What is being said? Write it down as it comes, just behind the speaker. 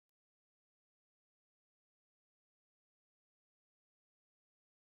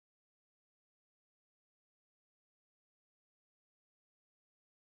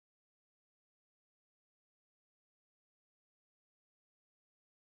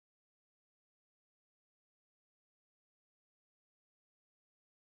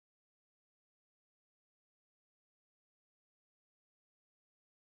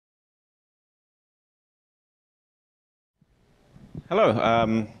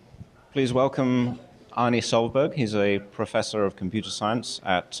Hello. Please welcome Arne Sølvberg. He's a professor of computer science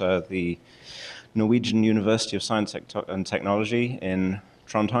at the Norwegian University of Science and Technology in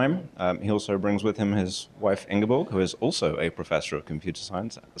Trondheim. He also brings with him his wife Ingeborg, who is also a professor of computer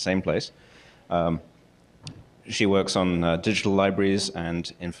science at the same place. She works on digital libraries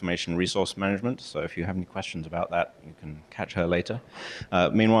and information resource management, so if you have any questions about that, you can catch her later.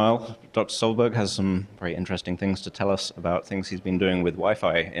 Meanwhile, Dr. Sølvberg has some very interesting things to tell us about things he's been doing with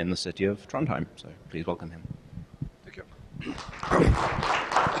Wi-Fi in the city of Trondheim, so please welcome him. Thank you.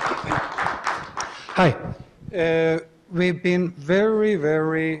 Hi. We've been very,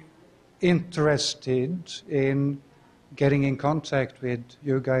 very interested in getting in contact with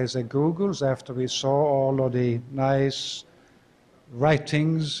you guys at Google's after we saw all of the nice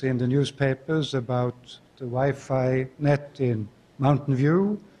writings in the newspapers about the Wi-Fi net in Mountain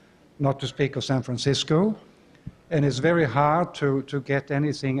View, not to speak of San Francisco. And it's very hard to get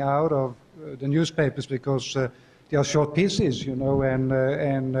anything out of the newspapers because they are short pieces, you know,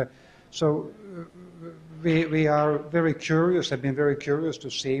 so we are very curious, have been very curious to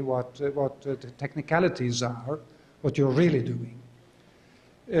see what the technicalities are, what you're really doing.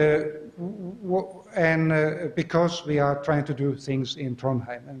 Because we are trying to do things in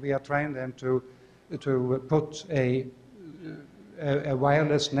Trondheim, and we are trying then to put a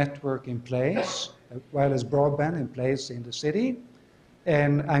wireless network in place, a wireless broadband in place in the city.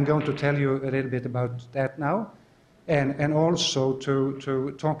 And I'm going to tell you a little bit about that now, and also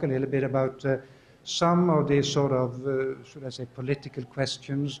to talk a little bit about some of the sort of, should I say, political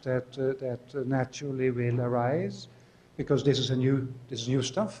questions that naturally will arise, because this is new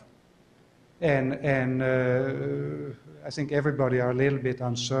stuff, and I think everybody are a little bit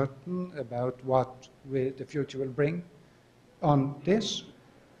uncertain about what the future will bring on this.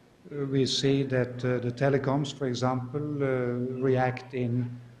 We see that the telecoms, for example, react in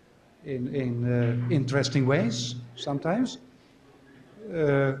interesting ways sometimes.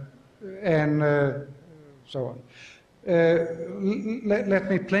 And so on. Let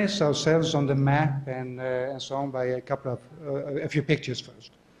me place ourselves on the map and so on by a few pictures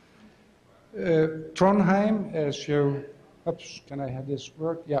first. Trondheim, as you, oops, can I have this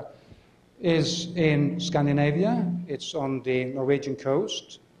work? Yeah, is in Scandinavia. It's on the Norwegian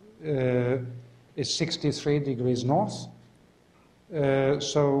coast. It's 63 degrees north.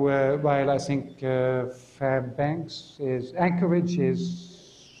 So while I think Fairbanks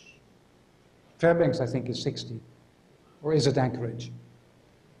I think is 60, or is it Anchorage?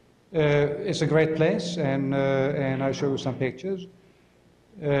 It's a great place, and I'll show you some pictures.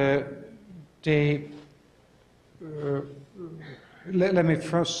 Let me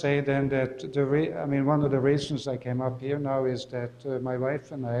first say then that one of the reasons I came up here now is that my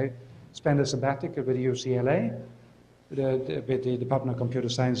wife and I spent a sabbatical with UCLA, with the Department of Computer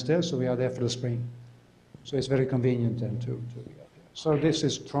Science there, so we are there for the spring. So it's very convenient then to be up here. So this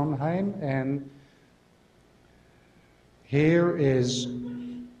is Trondheim, and here is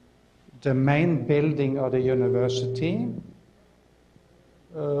the main building of the university.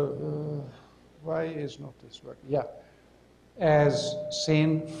 Why is not this working? Yeah. As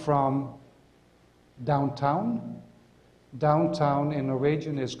seen from downtown. Downtown in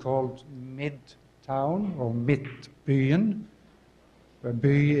Norwegian is called Midtown or Midtbyen, where by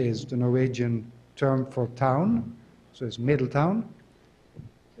is the Norwegian term for town, so it's Middletown.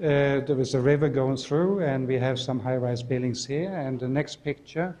 There is a river going through, and we have some high-rise buildings here. And the next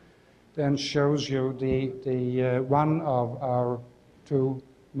picture then shows you the one of our two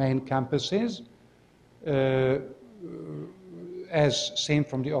main campuses, as seen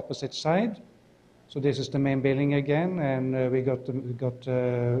from the opposite side. So this is the main building again, and we got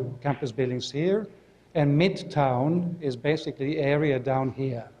campus buildings here. And Midtown is basically the area down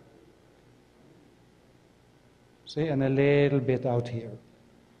here. See, and a little bit out here.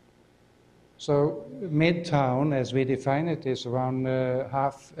 So Midtown, as we define it, is around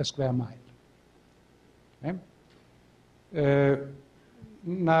half a square mile. Okay?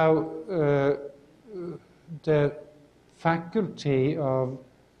 Now, the Faculty of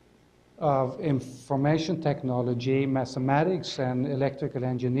Information Technology, Mathematics, and Electrical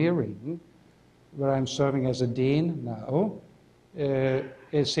Engineering, where I'm serving as a dean now,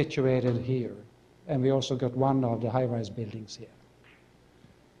 is situated here. And we also got one of the high-rise buildings here.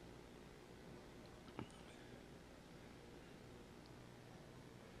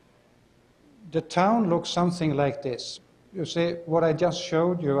 The town looks something like this. You see, what I just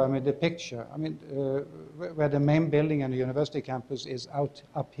showed you, the picture, where the main building and the university campus is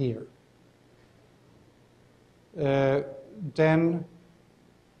up here. Then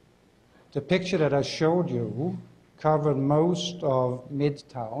the picture that I showed you covered most of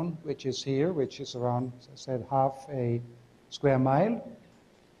Midtown, which is here, which is around, as I said, half a square mile.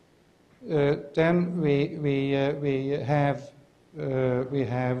 Then we have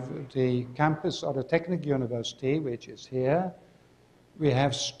the campus of the Technical University, which is here. We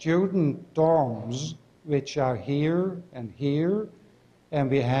have student dorms, which are here, and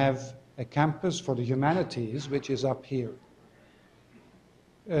we have a campus for the humanities, which is up here.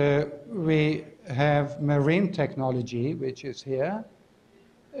 We have marine technology, which is here,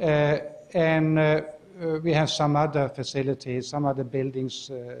 and we have some other facilities, some other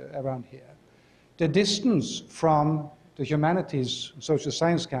buildings around here. The distance from the humanities social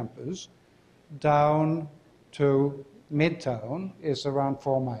science campus down to Midtown is around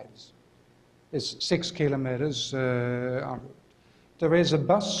 4 miles. It's 6 kilometers en route. There is a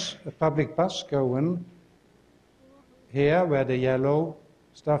public bus going here where the yellow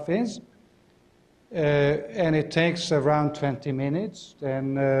stuff is, and it takes around 20 minutes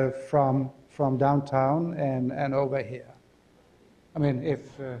then from downtown and over here. I mean,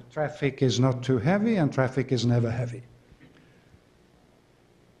 if traffic is not too heavy, and traffic is never heavy.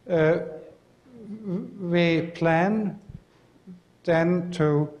 We plan then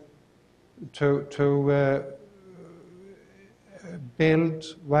to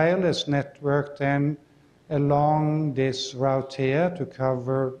build wireless network then along this route here to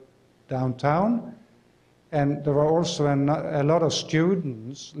cover downtown. And there are also a lot of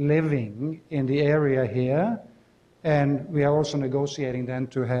students living in the area here, and we are also negotiating then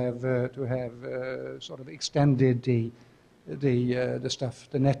to have sort of extended the stuff,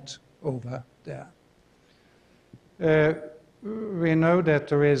 the net over there. We know that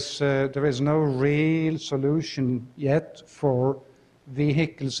there is no real solution yet for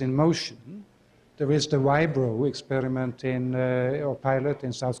vehicles in motion. There is the Vibro experiment or pilot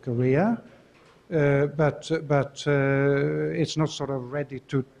in South Korea, but it's not sort of ready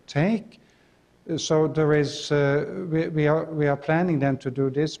to take. So there is we are planning then to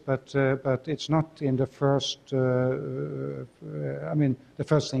do this, but it's not in the first. I mean, the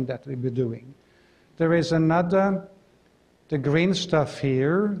first thing that we'll be doing. There is another. The green stuff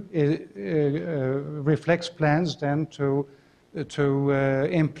here reflects plans then to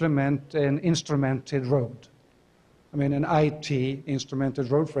implement an instrumented road. I mean, an IT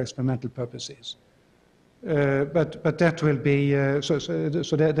instrumented road for experimental purposes. But that will be so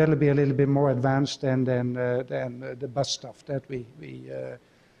that'll be a little bit more advanced than the bus stuff that we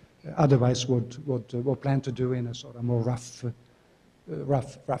otherwise would plan to do in a sort of more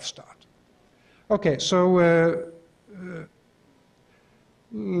rough start. Okay, so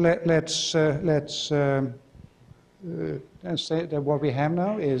let's say that what we have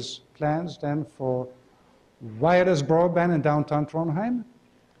now is plans then for wireless broadband in downtown Trondheim.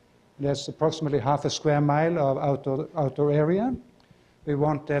 That's approximately half a square mile of outdoor area. We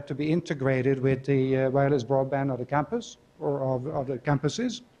want that to be integrated with the wireless broadband of the campus or of the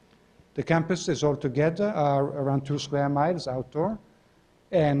campuses. The campuses altogether are around 2 square miles outdoor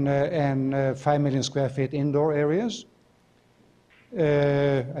and 5 million square feet indoor areas.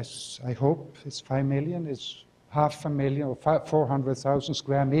 I hope it's 5 million. It's 500,000 or 400,000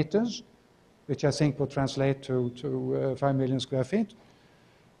 square meters, which I think will translate to 5 million square feet.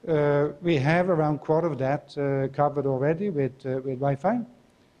 We have around a quarter of that covered already with Wi-Fi,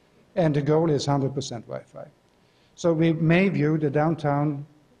 and the goal is 100% Wi-Fi. So we may view the downtown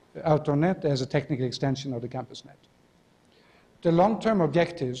outdoor net as a technical extension of the campus net. The long-term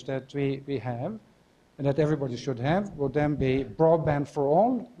objectives that we have, and that everybody should have, would then be broadband for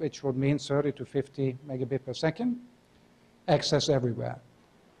all, which would mean 30 to 50 megabit per second, access everywhere.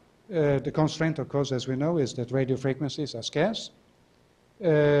 The constraint, of course, as we know, is that radio frequencies are scarce.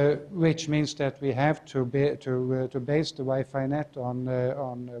 Which means that we have to base the Wi-Fi net on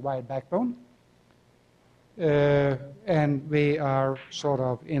a wide backbone, and we are sort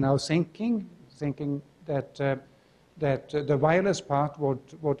of in our thinking that the wireless part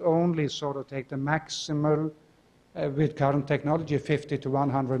would only sort of take the maximal with current technology 50 to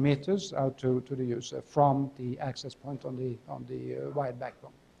 100 meters out to the user from the access point on the wide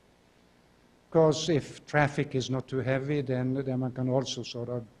backbone. Of course, if traffic is not too heavy, then one can also sort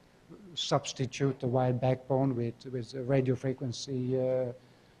of substitute the wide backbone with radio frequency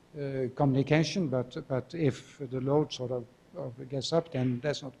communication. But if the load sort of gets up, then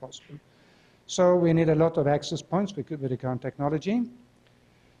that's not possible. So we need a lot of access points with the current technology.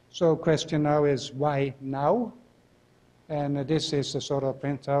 So question now is why now? And this is a sort of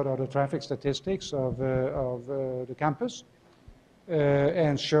printout of the traffic statistics of the campus.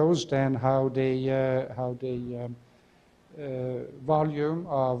 And shows then how the volume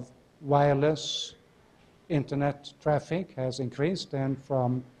of wireless internet traffic has increased and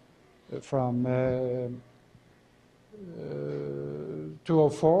from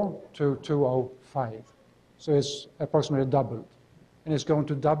 204 to 205. So it's approximately doubled. And it's going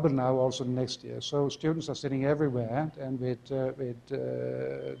to double now also next year. So students are sitting everywhere and with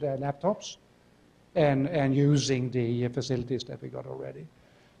their laptops and using the facilities that we got already.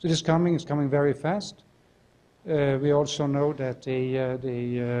 So it's coming very fast. We also know that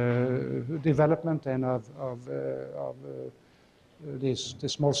the development and of this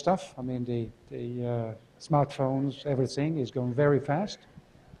small stuff, I mean the smartphones, everything is going very fast,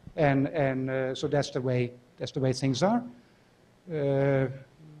 and so that's the way things are.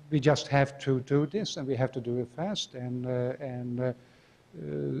 We just have to do this, and we have to do it fast, and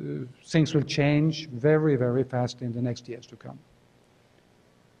things will change very, very fast in the next years to come.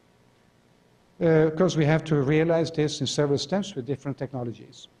 Because we have to realize this in several steps with different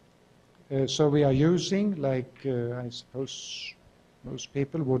technologies. So we are using, like I suppose most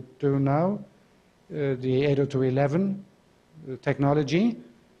people would do now, the 802.11 technology,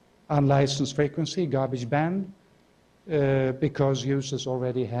 unlicensed frequency, garbage band, because users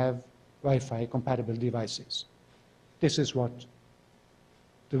already have Wi-Fi compatible devices. This is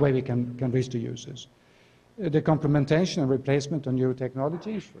the way we can reach the users. The complementation and replacement of new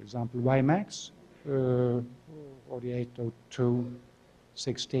technologies, for example, WiMAX, or the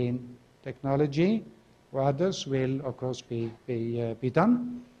 802.16 technology, or others will, of course, be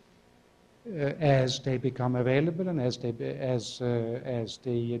done as they become available and as the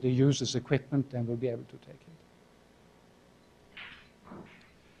user's equipment then will be able to take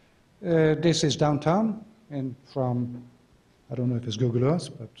it. This is downtown, and from, I don't know if it's Google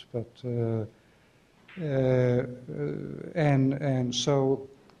Earth, and so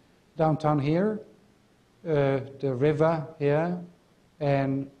downtown here, the river here,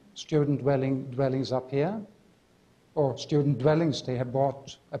 and student dwellings up here, or student dwellings. They have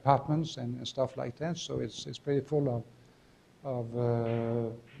bought apartments and stuff like that. So it's pretty full of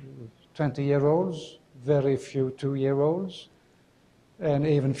 20-year-olds, very few 2-year-olds, and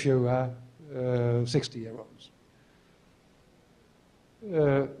even fewer 60-year-olds.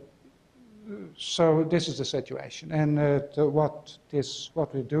 So this is the situation, and what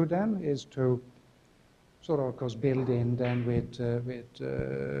we do then is to sort of course build in then with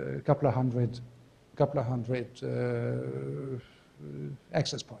a couple of hundred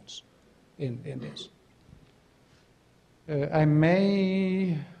access points in this. I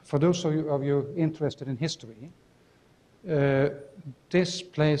may, for those of you interested in history, this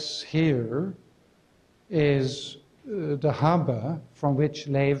place here is the harbor from which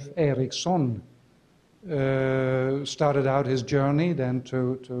Leif Erikson started out his journey then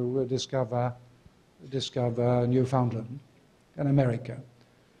to discover Newfoundland and America.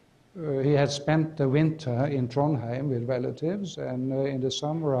 He had spent the winter in Trondheim with relatives, and in the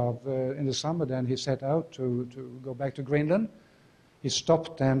summer then he set out to go back to Greenland. He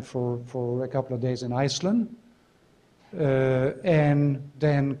stopped then for a couple of days in Iceland, and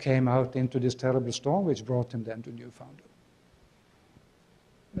then came out into this terrible storm, which brought him then to Newfoundland.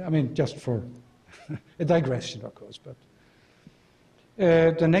 I mean, just for a digression, of course, but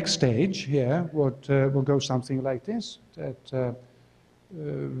the next stage here would go something like this, that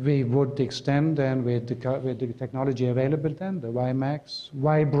we would extend then with the technology available then, the WiMAX,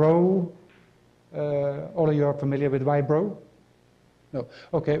 Vibro. All of you are familiar with Vibro? No.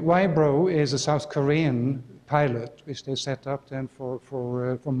 Okay, Vibro is a South Korean pilot which they set up then for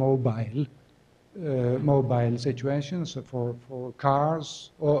mobile situations, for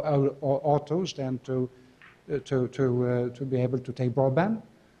cars or autos then to be able to take broadband.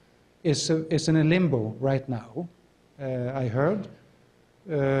 It's in a limbo right now, I heard.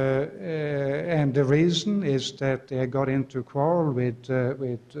 And the reason is that they got into quarrel with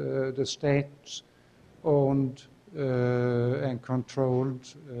the state-owned and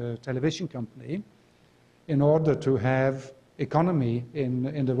controlled television company. In order to have economy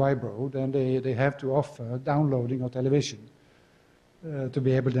in the Vibro, then they have to offer downloading of television to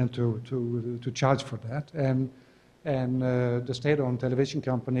be able then to charge for that. And the state-owned television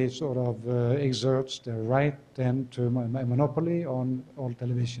company sort of exerts the right then to a monopoly on all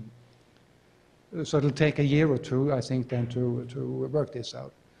television. So it'll take a year or two, I think, then to work this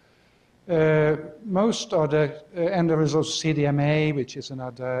out. Most of the, and there is also CDMA, which is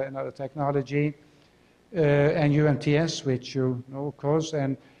another technology, and UMTS, which you know, of course,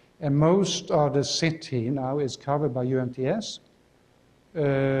 and most of the city now is covered by UMTS.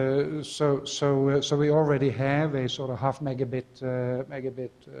 So we already have a sort of half megabit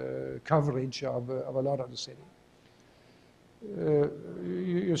coverage of a lot of the city.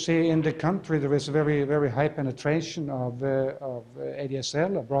 You see, in the country there is a very, very high penetration of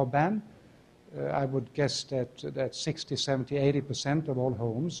ADSL, of broadband. I would guess that 60, 70, 80% of all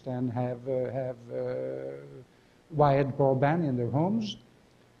homes then have wired broadband in their homes.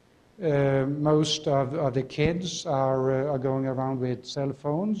 Most of the kids are going around with cell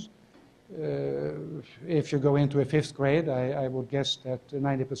phones. If you go into a 5th grade, I would guess that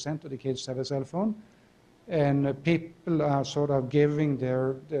 90% of the kids have a cell phone. And people are sort of giving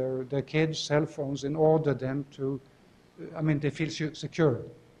their kids cell phones in order then to, I mean, they feel secure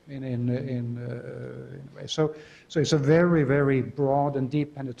in a way. So it's a very, very broad and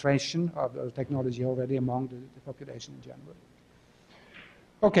deep penetration of technology already among the population in general.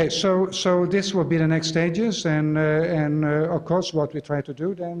 Okay, so this will be the next stages, and of course what we try to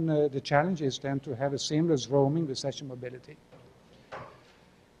do then, the challenge is then to have a seamless roaming with session mobility.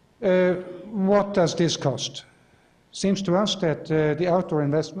 What does this cost? Seems to us that the outdoor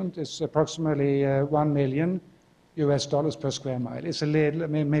investment is approximately $1 million per square mile. It's a little,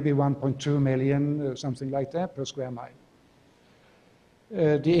 maybe 1.2 million, something like that, per square mile.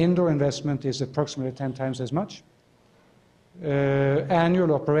 The indoor investment is approximately 10 times as much.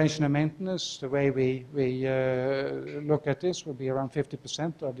 Annual operation and maintenance, the way we look at this, will be around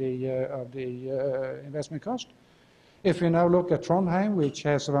 50% of the investment cost. If we now look at Trondheim, which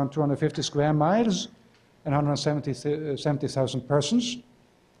has around 250 square miles and 170,000 persons,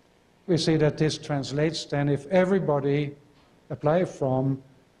 we see that this translates then if everybody pay from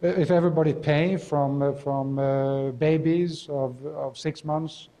babies of 6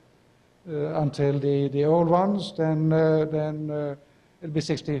 months until the old ones, then it'll be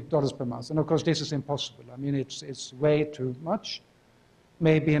 $60 per month. And of course, this is impossible. I mean, it's way too much.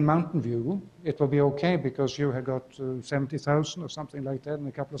 Maybe in Mountain View, it will be okay because you have got 70,000 or something like that in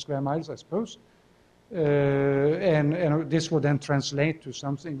a couple of square miles, I suppose. And this will then translate to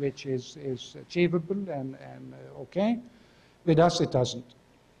something which is achievable and okay. With us, it doesn't.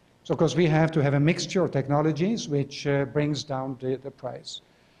 So, of course, we have to have a mixture of technologies which brings down the price.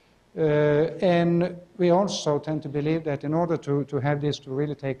 And we also tend to believe that in order to have this to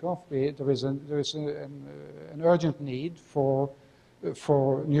really take off, there is an urgent need for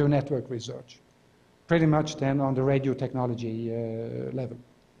new network research, pretty much then on the radio technology level,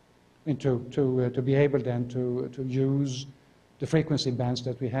 and to be able then to use the frequency bands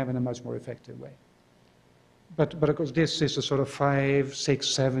that we have in a much more effective way. But of course, this is a sort of 5, 6,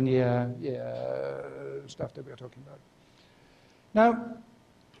 7 year stuff that we're talking about. Now,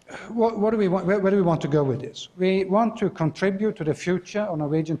 what do we want? Where do we want to go with this? We want to contribute to the future of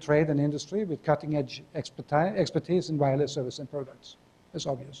Norwegian trade and industry with cutting-edge expertise in wireless service and products. That's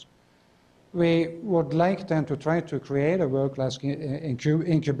obvious. We would like then to try to create a world-class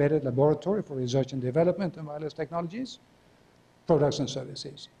incubated laboratory for research and development in wireless technologies, products and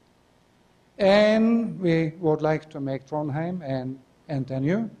services. And we would like to make Trondheim and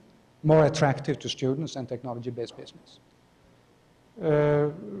NTNU more attractive to students and technology-based business.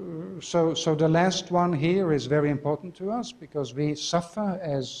 So the last one here is very important to us because we suffer,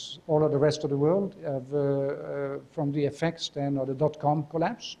 as all of the rest of the world, from the effects then of the dot-com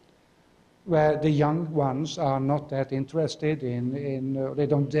collapse, where the young ones are not that interested in they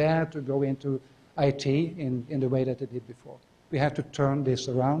don't dare to go into IT in the way that they did before. We have to turn this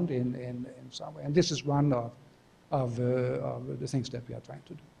around in some way, and this is one of the things that we are trying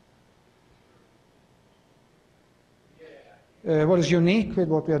to do. What is unique with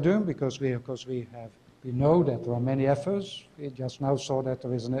what we are doing, because we know that there are many efforts. We just now saw that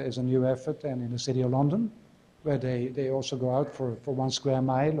there is a new effort and in the city of London, where they also go out for 1 square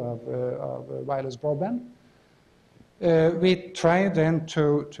mile of wireless broadband. We try then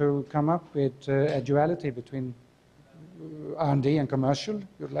to come up with a duality between R&D and commercial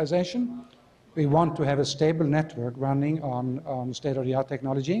utilization. We want to have a stable network running on state-of-the-art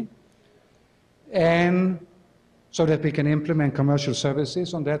technology, and so that we can implement commercial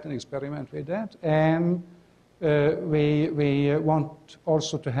services on that and experiment with that. And we want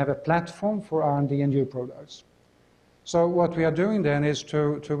also to have a platform for R&D and new products. So what we are doing then is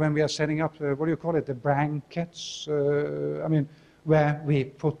to when we are setting up, what do you call it, the brackets, I mean, where we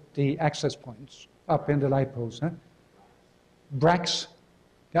put the access points up in the light poles. Huh? Bracks.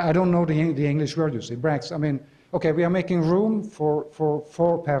 Yeah, I don't know the English word, you see, bracks. I mean, okay, we are making room for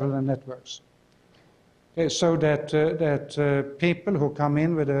 4 parallel networks. Okay, so that people who come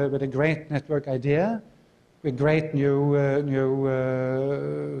in with a great network idea, with great new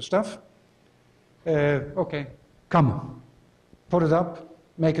stuff, okay, come, put it up,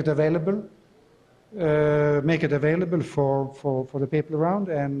 make it available for the people around,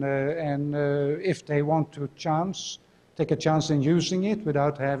 and if they want to chance take a chance in using it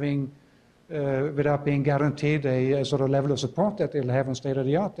without being guaranteed a sort of level of support that they'll have on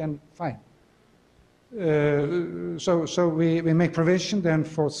state-of-the-art, then fine. So we make provision then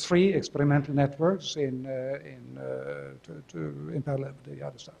for 3 experimental networks in parallel with the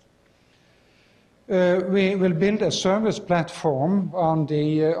other stuff. We will build a service platform on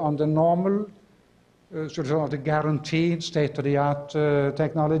the normal, sort of the guaranteed state-of-the-art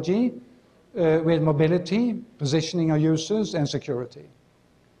technology with mobility, positioning of users, and security.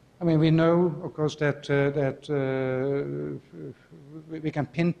 I mean, we know, of course, that we can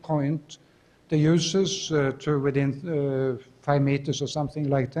pinpoint the users to within 5 meters or something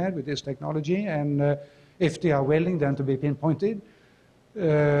like that with this technology, and if they are willing then to be pinpointed,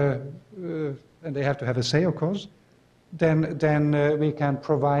 and they have to have a say, of course, then we can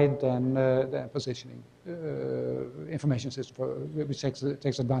provide the positioning information system which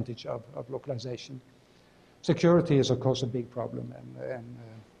takes advantage of localization. Security is, of course, a big problem, and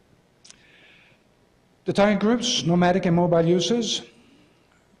the target groups, nomadic and mobile users.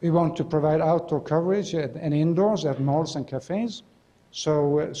 We want to provide outdoor coverage and indoors at malls and cafes.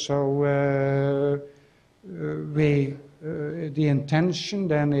 The intention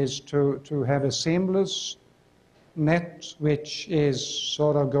then is to have a seamless net which is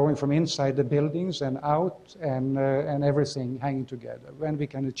sort of going from inside the buildings and out and everything hanging together. When we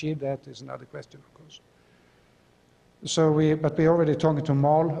can achieve that is another question, of course. But we're already talking to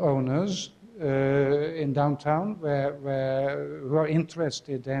mall owners in downtown who are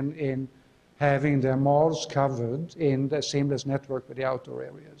interested then in having their malls covered in the seamless network with the outdoor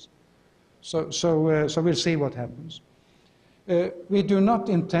areas. So we'll see what happens. We do not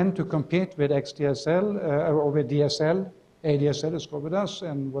intend to compete with XDSL or with DSL. ADSL is called with us,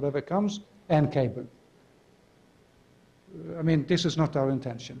 and whatever comes, and cable. I mean, this is not our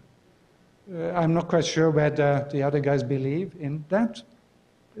intention. I'm not quite sure whether the other guys believe in that,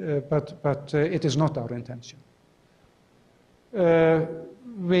 but it is not our intention.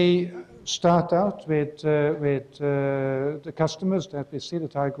 We start out with the customers that we see, the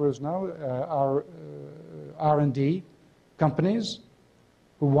target groups now, are R&D companies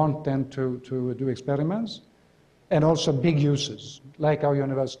who want them to do experiments, and also big users, like our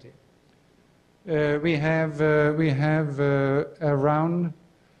university. We have around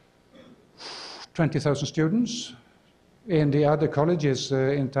 20,000 students. In the other colleges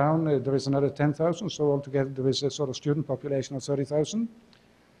in town, there is another 10,000, so altogether there is a sort of student population of 30,000.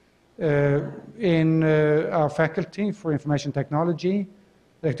 In our faculty for information technology,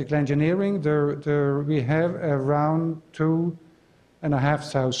 electrical engineering, we have around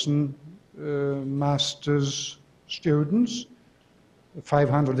 2,500 master's students,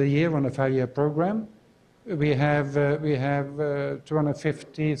 500 a year on a 5-year program. We have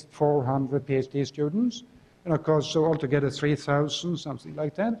 250, 400 PhD students, and of course, so altogether 3,000, something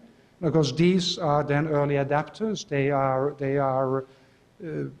like that. And of course, these are then early adapters. They are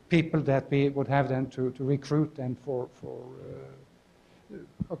people that we would have then to recruit then for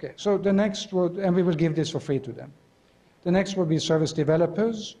okay, so the next would, and we will give this for free to them. The next will be service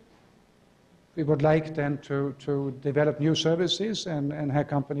developers. We would like then to develop new services and have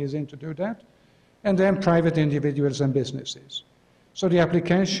companies in to do that. And then private individuals and businesses. So the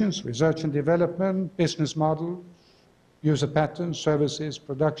applications, research and development, business models, user patterns, services,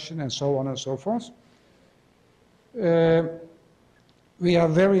 production, and so on and so forth. We are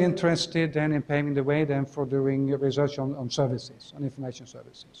very interested then in paving the way then for doing research on services, on information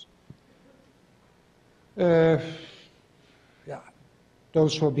services. Yeah,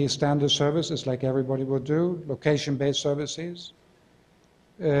 those will be standard services like everybody would do, location-based services,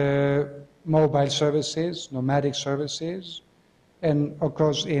 mobile services, nomadic services, and of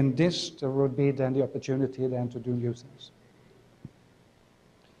course in this there would be then the opportunity then to do new things.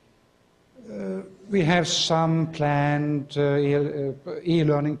 We have some planned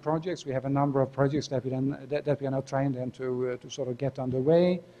e-learning projects. We have a number of projects that we are now trying then to sort of get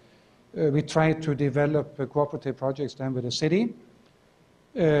underway. We try to develop cooperative projects then with the city,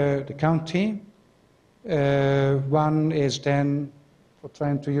 the county. One is then for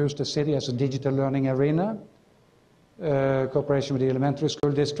trying to use the city as a digital learning arena, cooperation with the elementary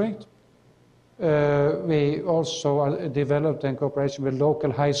school district. We also developed in cooperation with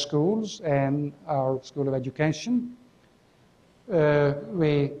local high schools and our School of Education.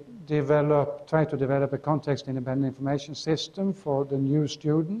 We try to develop a context-independent information system for the new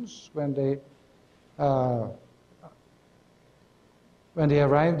students when they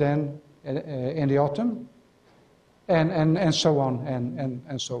arrive then in the autumn, and so on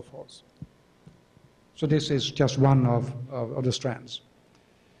and so forth. So this is just one of the strands.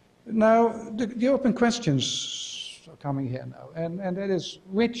 Now, the open questions, coming here now, and that is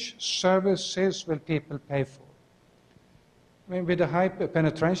which services will people pay for? I mean, with the high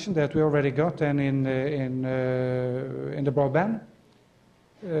penetration that we already got and in the broadband,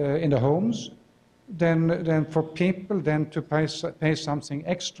 in the homes, then for people then to pay something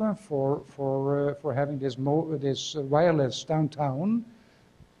extra for having this wireless downtown,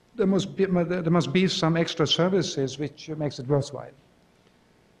 there must be some extra services which makes it worthwhile.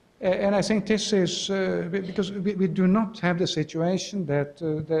 And I think this is because we do not have the situation that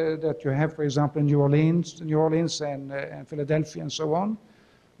you have, for example, in New Orleans and Philadelphia and so on,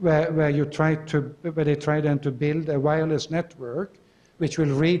 where they try then to build a wireless network which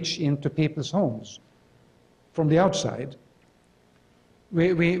will reach into people's homes from the outside.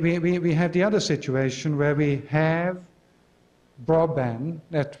 We have the other situation where we have broadband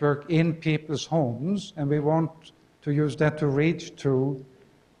network in people's homes, and we want to use that to reach to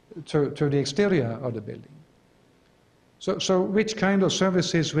the exterior of the building. So which kind of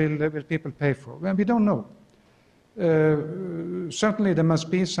services will people pay for? Well, we don't know. Certainly there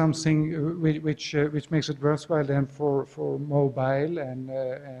must be something which makes it worthwhile then for mobile and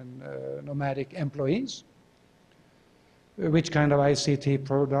nomadic employees. Which kind of ICT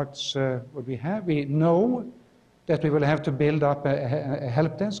products would we have? We know that we will have to build up a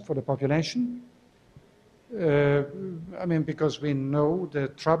help desk for the population. I mean, because we know the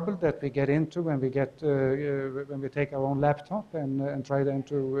trouble that we get into when we take our own laptop and try then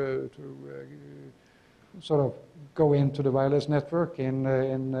to sort of go into the wireless network in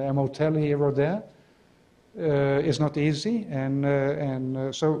a motel here or there. It's not easy,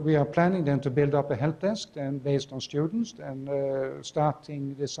 and so we are planning then to build up a help desk and based on students and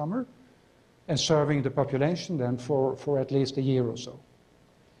starting this summer and serving the population then for at least a year or so.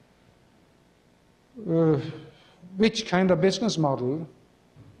 Which kind of business model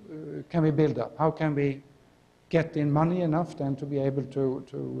can we build up? How can we get in money enough then to be able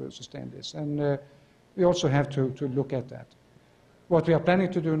to sustain this? And we also have to look at that. What we are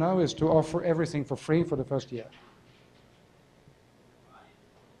planning to do now is to offer everything for free for the first year.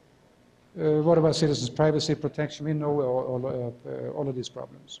 What about citizens' privacy protection? We know all of these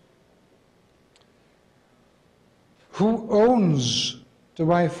problems. Who owns the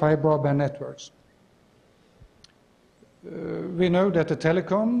Wi-Fi broadband networks? We know that the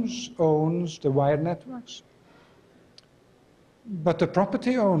telecoms owns the wired networks, but the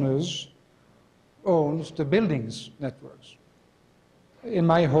property owners owns the buildings networks. In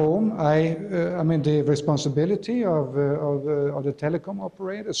my home, I mean the responsibility of the telecom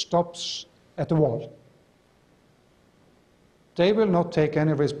operator stops at the wall. They will not take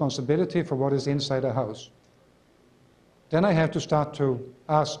any responsibility for what is inside the house. Then I have to start to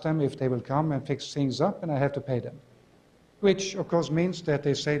ask them if they will come and fix things up, and I have to pay them. Which, of course, means that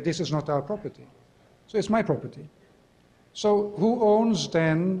they say, this is not our property. So it's my property. So who owns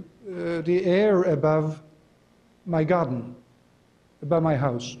then the air above my garden, above my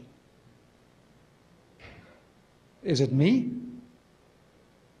house? Is it me?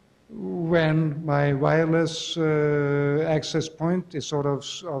 When my wireless access point is sort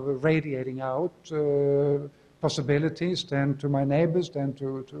of radiating out possibilities then to my neighbors then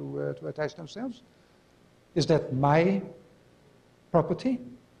to attach themselves? Is that my property?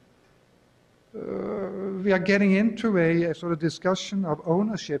 We are getting into a sort of discussion of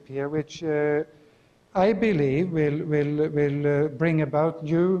ownership here, which I believe will bring about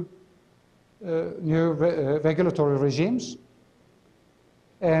new regulatory regimes,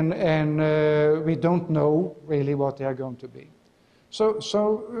 and we don't know really what they are going to be. So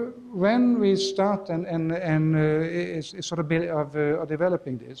when we start and is sort of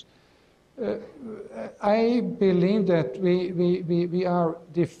developing this, I believe that we are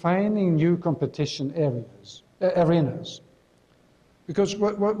defining new competition arenas. Because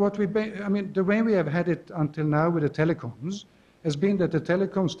I mean, the way we have had it until now with the telecoms has been that the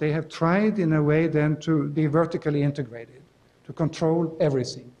telecoms, they have tried in a way then to be vertically integrated, to control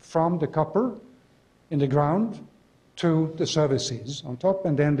everything from the copper in the ground to the services on top,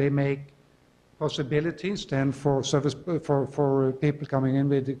 and then they make possibilities then for people coming in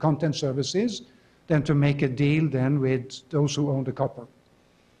with the content services, then to make a deal then with those who own the copper.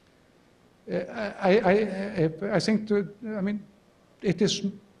 I think, I mean, it is.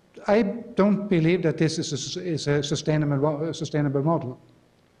 I don't believe that this is a sustainable model.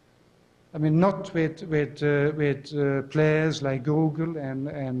 I mean, not with players like Google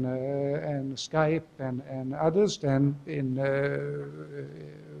and Skype and others then in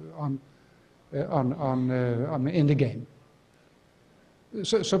the game.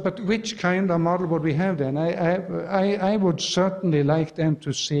 So, but which kind of model would we have then? I would certainly like them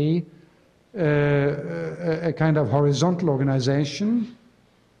to see a kind of horizontal organization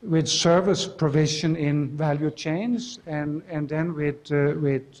with service provision in value chains, and then with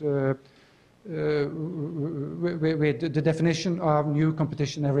the definition of new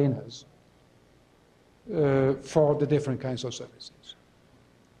competition arenas for the different kinds of services.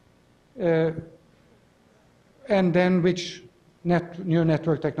 And then which new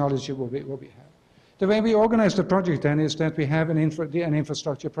network technology will we have. The way we organize the project then is that we have an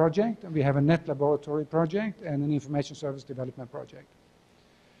infrastructure project, and we have a net laboratory project, and an information service development project.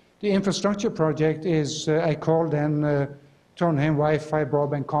 The infrastructure project is, I call then Trondheim Wi-Fi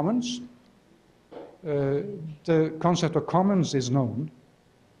Broadband Commons. The concept of commons is known.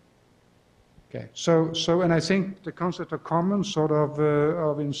 Okay, and I think the concept of commons sort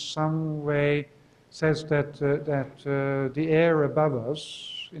of in some way says that the air above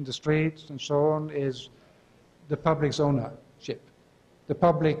us, in the streets and so on, is the public's ownership. The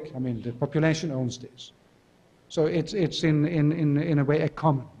public, I mean, the population owns this. So it's in a way a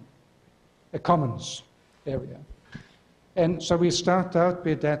commons area. And so we start out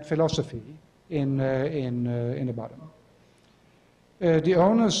with that philosophy in the bottom. The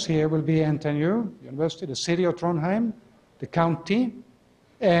owners here will be NTNU, University, the city of Trondheim, the county,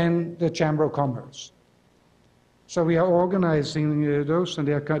 and the Chamber of Commerce. So we are organizing those, and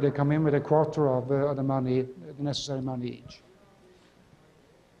they come in with a quarter of the money, the necessary money each.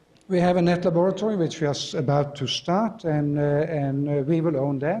 We have a net laboratory which we are about to start, and we will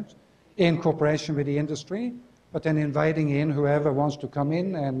own that in cooperation with the industry, but then inviting in whoever wants to come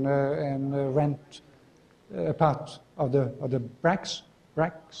in and rent a part of the brackets.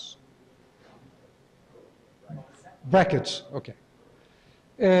 Okay.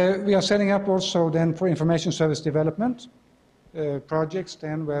 We are setting up also then for information service development projects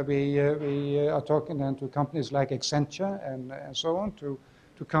then where we are talking then to companies like Accenture and so on to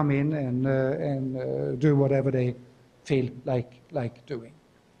come in and do whatever they feel like doing.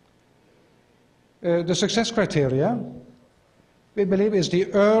 The success criteria, we believe, is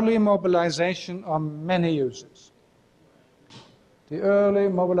the early mobilization of many users. The early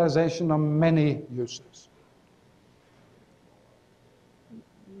mobilization of many users.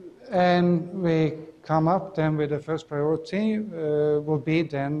 And we come up then with the first priority will be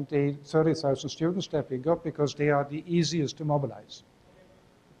then the 30,000 students that we got, because they are the easiest to mobilize.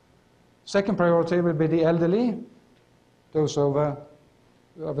 Second priority will be the elderly, those of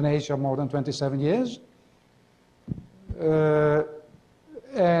an age of more than 27 years. But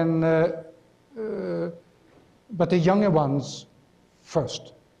the younger ones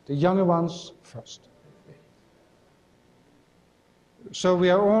first. The younger ones first. So we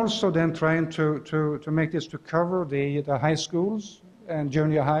are also then trying to make this to cover the high schools and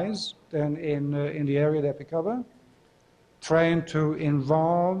junior highs then in the area that we cover, trying to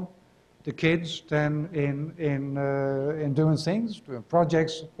involve the kids then in doing things, doing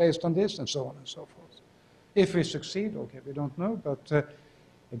projects based on this, and so on and so forth. If we succeed, okay, we don't know, but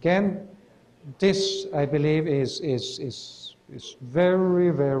again, this I believe is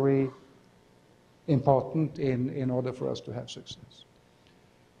very, very important in order for us to have success.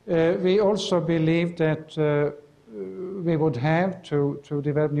 We also believe that we would have to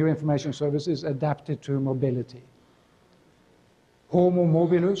develop new information services adapted to mobility. Homo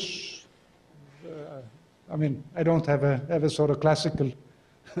mobilus. I mean, I don't have a sort of classical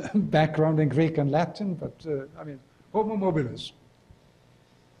background in Greek and Latin, but I mean, Homo mobilus.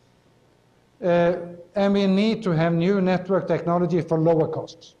 And we need to have new network technology for lower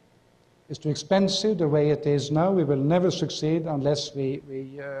costs. It's too expensive the way it is now. We will never succeed unless we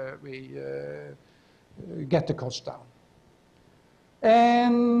get the cost down.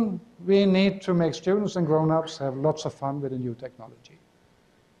 And we need to make students and grown-ups have lots of fun with the new technology.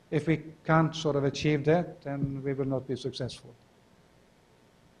 If we can't sort of achieve that, then we will not be successful.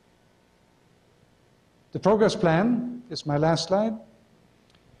 The progress plan is my last slide.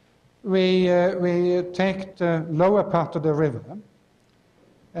 We take the lower part of the river,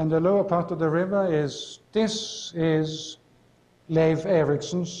 and the lower part of the river this is Leif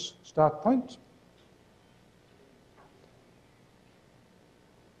Eriksson's start point.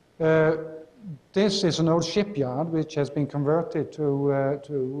 This is an old shipyard which has been converted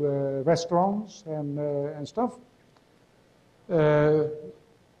to restaurants and stuff.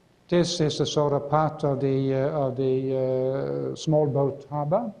 This is a sort of part of the small boat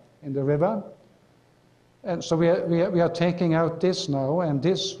harbor in the river. And so we are taking out this now, and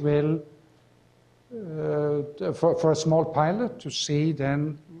this will, for a small pilot to see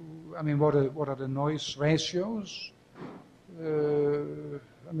then, I mean, what are the noise ratios?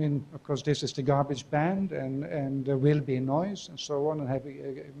 I I mean, of course, this is the garbage band, and there will be noise and so on, and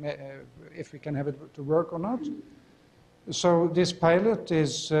if we can have it to work or not. So this pilot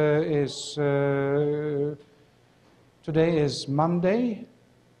today is Monday,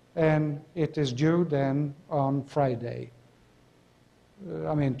 and it is due then on Friday.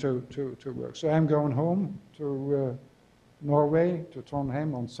 I mean, to work. So I'm going home to Norway, to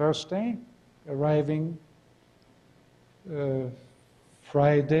Trondheim on Thursday, arriving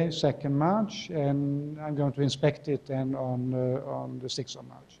Friday, 2nd March, and I'm going to inspect it then on the 6th of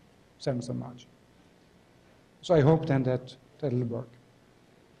March, 7th of March. So I hope then that'll work.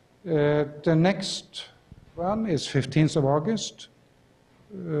 The next one is 15th of August,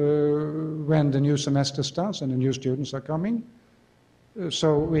 when the new semester starts and the new students are coming.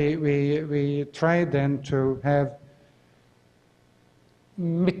 So we try then to have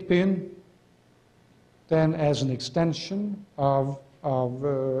Midtbyen then as an extension of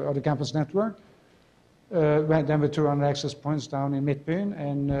the campus network. Then with 200 access points down in Midtbyen,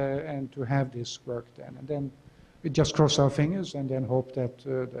 and to have this work then. And then we just cross our fingers and then hope that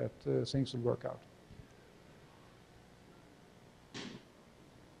things will work out.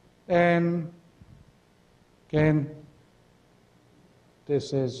 And again,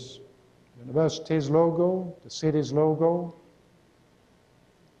 this is the university's logo, the city's logo,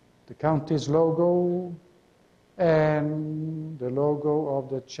 the county's logo, and the logo of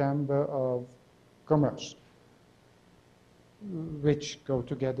the Chamber of Commerce, which go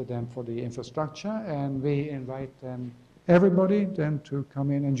together then for the infrastructure, and we invite them, everybody then to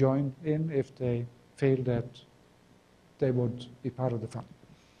come in and join in if they feel that they would be part of the fund.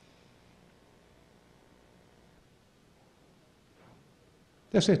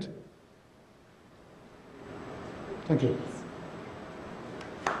 That's it. Thank you.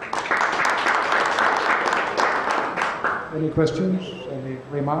 Any questions? Any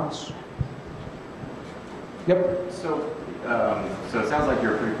remarks? Yep. So it sounds like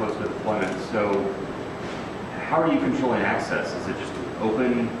you're pretty close to deployment. So how are you controlling access? Is it just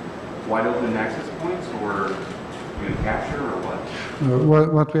wide open access points, or are you going to capture, or what?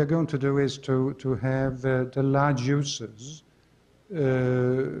 What we are going to do is to have the large users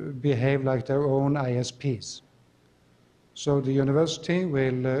behave like their own ISPs. So the university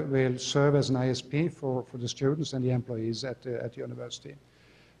will serve as an ISP for the students and the employees at the university.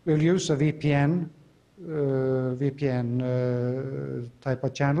 We'll use a VPN type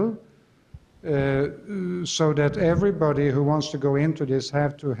of channel, so that everybody who wants to go into this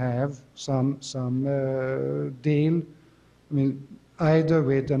have to have some deal. I mean, either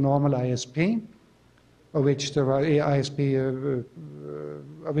with a normal ISP, of which there are ISP,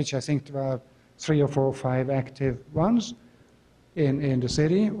 of which I think there are 3 or 4 or 5 active ones in the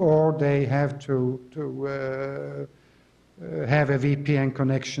city, or they have to have a VPN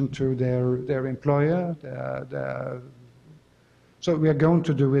connection to their employer. So we are going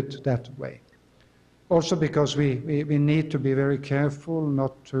to do it that way. Also because we need to be very careful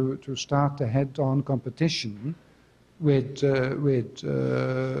not to start a head-on competition with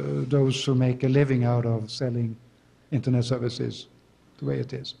those who make a living out of selling internet services the way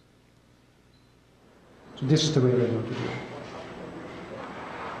it is. So this is the way we're going to do it.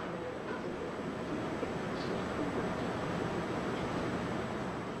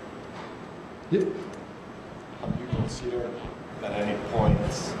 Yeah. Have you considered at any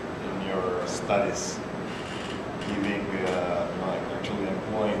point in your studies giving, actually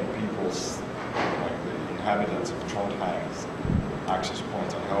employing people's, like the inhabitants of Trondheim's access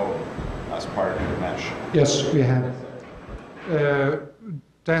points at home as part of your mesh? Yes, we have.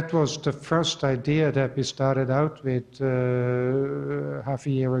 That was the first idea that we started out with half a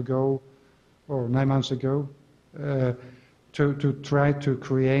year ago or 9 months ago. To try to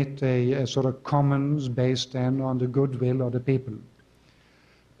create a sort of commons based then on the goodwill of the people.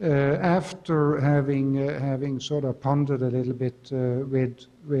 After having sort of pondered a little bit with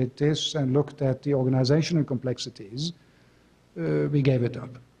this and looked at the organizational complexities, we gave it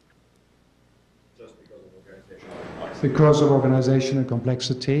up. Just because of organizational complexity? Because of organizational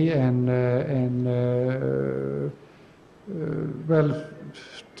complexity and well,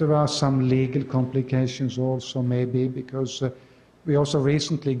 there are some legal complications also, maybe, because we also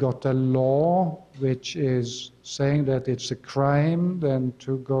recently got a law which is saying that it's a crime then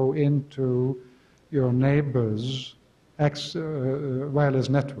to go into your neighbor's wireless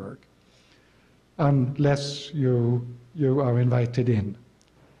network unless you are invited in.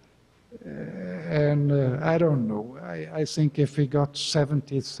 And I don't know, I think if we got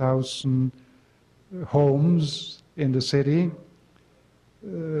 70,000 homes in the city,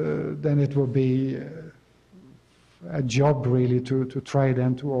 then it will be a job really to try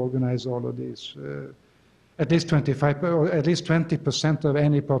then to organize all of this. At least 25 or at least 20% of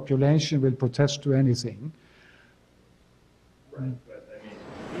any population will protest to anything. Right, but I mean,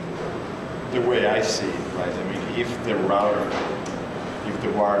 the way I see it, right? I mean, if the router, if the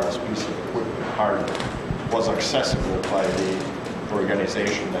wireless piece of equipment, hardware, was accessible by the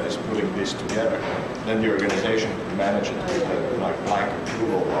organization that is putting this together, then the organization can manage it with the blank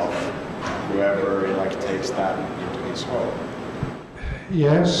approval of whoever takes that into his home.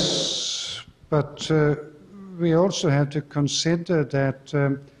 Yes, but we also have to consider that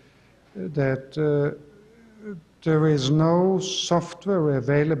there is no software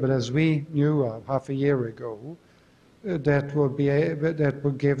available as we knew of half a year ago that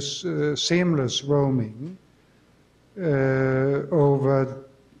would give seamless roaming over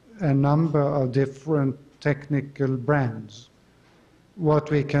a number of different technical brands.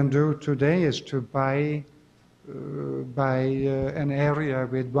 What we can do today is to buy an area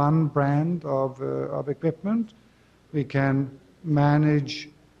with one brand of equipment. We can manage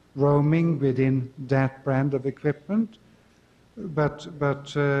roaming within that brand of equipment, but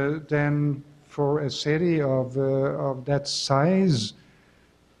then for a city of that size,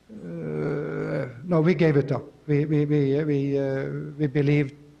 no, we gave it up. We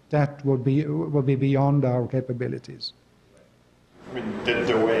believe that will be beyond our capabilities. I mean,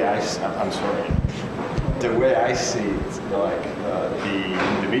 the way I'm sorry. The way I see it, the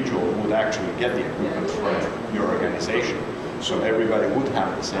individual would actually get the equipment from your organization. So everybody would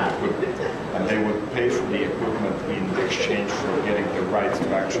have the same equipment, and they would pay for the equipment in exchange for getting the right to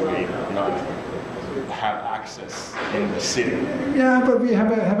actually have access in the city. Yeah, but we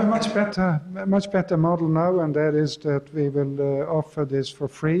have a much better model now, and that is that we will offer this for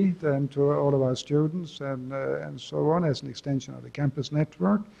free then to all of our students and so on as an extension of the campus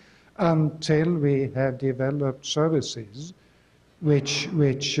network, until we have developed services which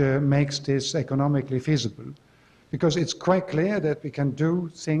makes this economically feasible. Because it's quite clear that we can do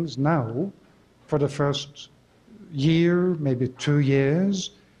things now for the first year, maybe 2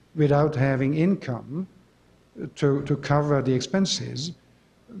 years, without having income to cover the expenses,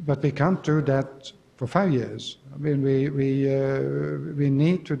 but we can't do that for 5 years. I mean, we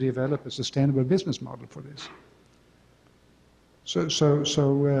need to develop a sustainable business model for this.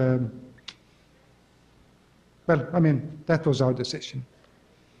 Well, I mean, that was our decision.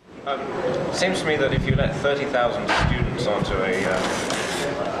 It seems to me that if you let 30,000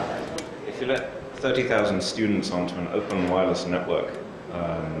 students onto an open wireless network,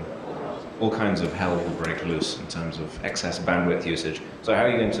 all kinds of hell will break loose in terms of excess bandwidth usage. So how are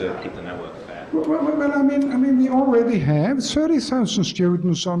you going to keep the network fair? Well, I mean, we already have 30,000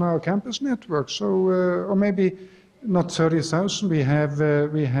 students on our campus network. So, or maybe not 30,000. We have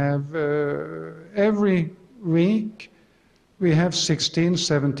every week. We have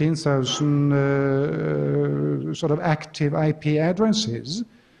 17,000 sort of active IP addresses,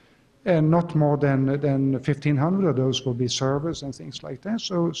 and not more than 1,500 of those will be servers and things like that.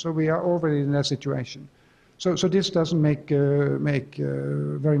 So we are already in that situation. So this doesn't make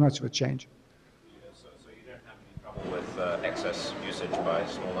very much of a change. So you don't have any trouble with excess usage by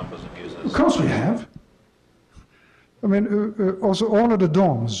small numbers of users? Of course we have. I mean, also all of the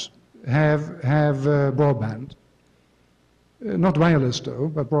dorms have broadband. Not wireless though,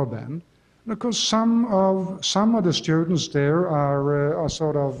 but broadband. And of course, some of the students there are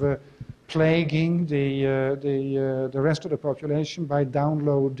sort of plaguing the rest of the population by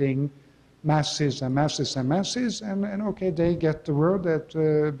downloading masses and masses and masses, and okay, they get the word that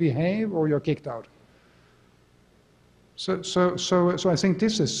behave or you're kicked out. So I think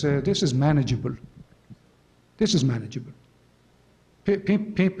this is manageable. This is manageable.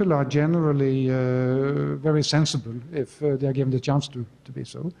 People are generally very sensible if they are given the chance to be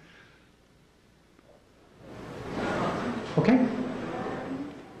so. Okay?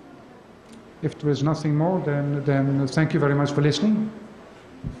 If there is nothing more, then thank you very much for listening.